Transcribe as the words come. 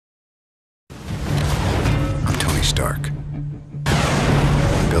Stark.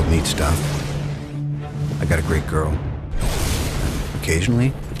 Build neat stuff. I got a great girl.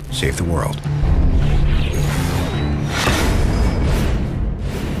 Occasionally, save the world.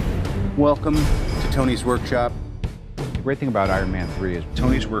 Welcome to Tony's Workshop. The great thing about Iron Man 3 is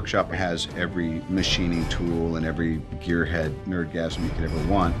Tony's Workshop has every machining tool and every gearhead nerdgasm you could ever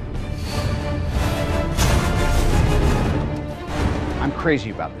want. I'm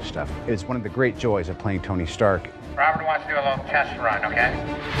crazy about this stuff. It's one of the great joys of playing Tony Stark. Robert wants to do a little test run, okay?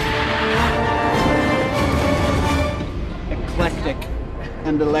 Eclectic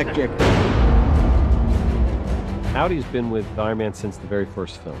and electric. Audi's been with Iron Man since the very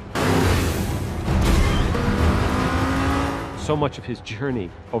first film. So much of his journey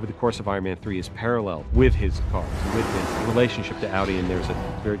over the course of Iron Man 3 is parallel with his cars, with his relationship to Audi, and there's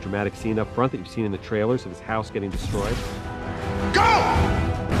a very dramatic scene up front that you've seen in the trailers of his house getting destroyed. Go!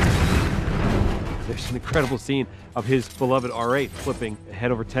 There's an incredible scene of his beloved R8 flipping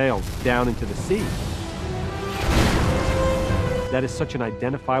head over tails down into the sea. That is such an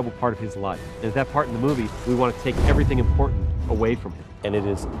identifiable part of his life. And at that part in the movie, we want to take everything important away from him. And it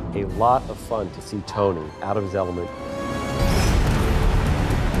is a lot of fun to see Tony out of his element.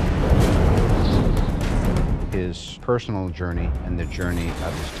 His personal journey and the journey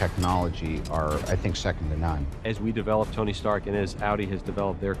of his technology are, I think, second to none. As we develop Tony Stark and as Audi has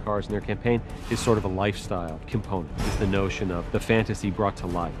developed their cars and their campaign, is sort of a lifestyle component. It's the notion of the fantasy brought to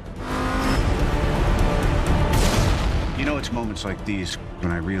life. You know, it's moments like these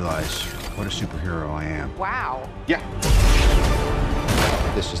when I realize what a superhero I am. Wow. Yeah.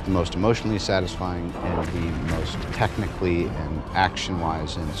 This is the most emotionally satisfying and the most technically and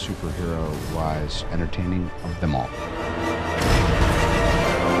action-wise and superhero-wise entertaining of them all.